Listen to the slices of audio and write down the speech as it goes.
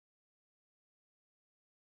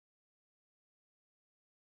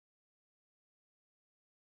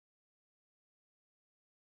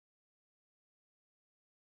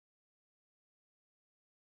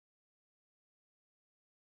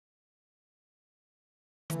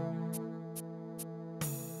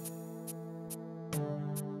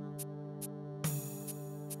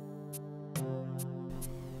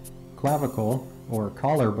Clavicle or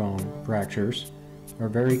collarbone fractures are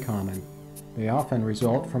very common. They often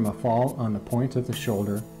result from a fall on the point of the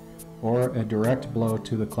shoulder or a direct blow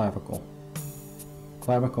to the clavicle.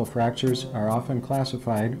 Clavicle fractures are often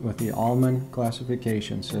classified with the Allman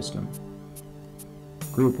classification system.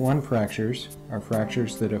 Group 1 fractures are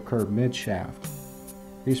fractures that occur mid-shaft.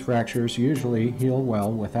 These fractures usually heal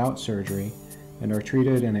well without surgery and are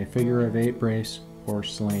treated in a figure-of-8 brace or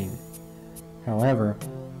sling. However,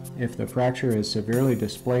 if the fracture is severely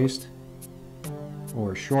displaced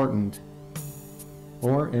or shortened,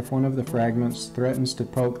 or if one of the fragments threatens to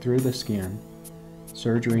poke through the skin,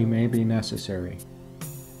 surgery may be necessary.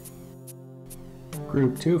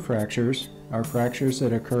 Group 2 fractures are fractures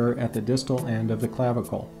that occur at the distal end of the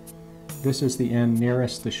clavicle. This is the end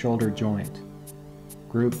nearest the shoulder joint.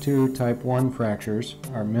 Group 2 type 1 fractures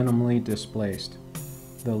are minimally displaced.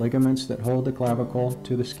 The ligaments that hold the clavicle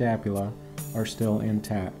to the scapula are still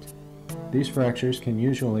intact. These fractures can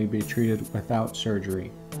usually be treated without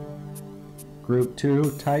surgery. Group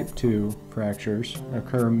 2 type 2 fractures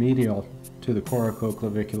occur medial to the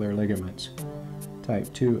coracoclavicular ligaments. Type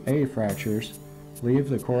 2A fractures leave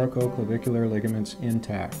the coracoclavicular ligaments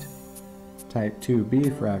intact. Type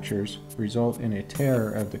 2B fractures result in a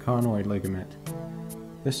tear of the conoid ligament.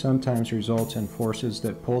 This sometimes results in forces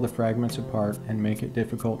that pull the fragments apart and make it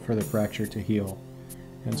difficult for the fracture to heal.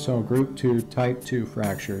 And so Group 2 type 2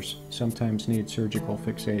 fractures sometimes need surgical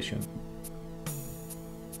fixation.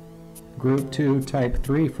 Group 2 type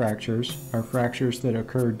 3 fractures are fractures that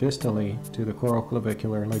occur distally to the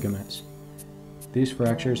coracoclavicular ligaments. These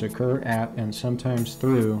fractures occur at and sometimes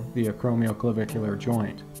through the acromioclavicular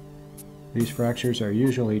joint. These fractures are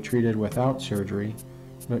usually treated without surgery,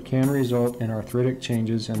 but can result in arthritic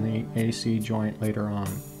changes in the AC joint later on.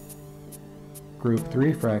 Group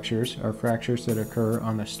 3 fractures are fractures that occur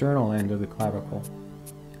on the sternal end of the clavicle.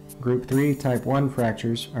 Group 3 type 1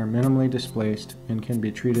 fractures are minimally displaced and can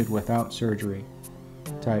be treated without surgery.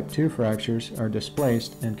 Type 2 fractures are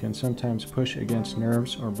displaced and can sometimes push against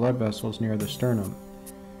nerves or blood vessels near the sternum.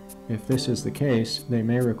 If this is the case, they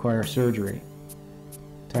may require surgery.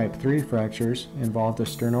 Type 3 fractures involve the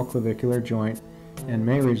sternoclavicular joint and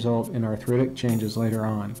may result in arthritic changes later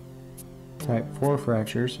on. Type 4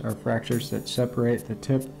 fractures are fractures that separate the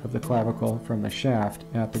tip of the clavicle from the shaft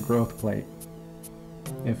at the growth plate.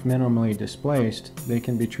 If minimally displaced, they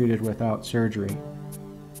can be treated without surgery.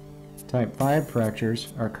 Type 5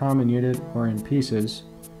 fractures are comminuted or in pieces.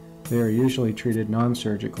 They are usually treated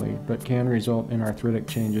non-surgically, but can result in arthritic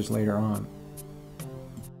changes later on.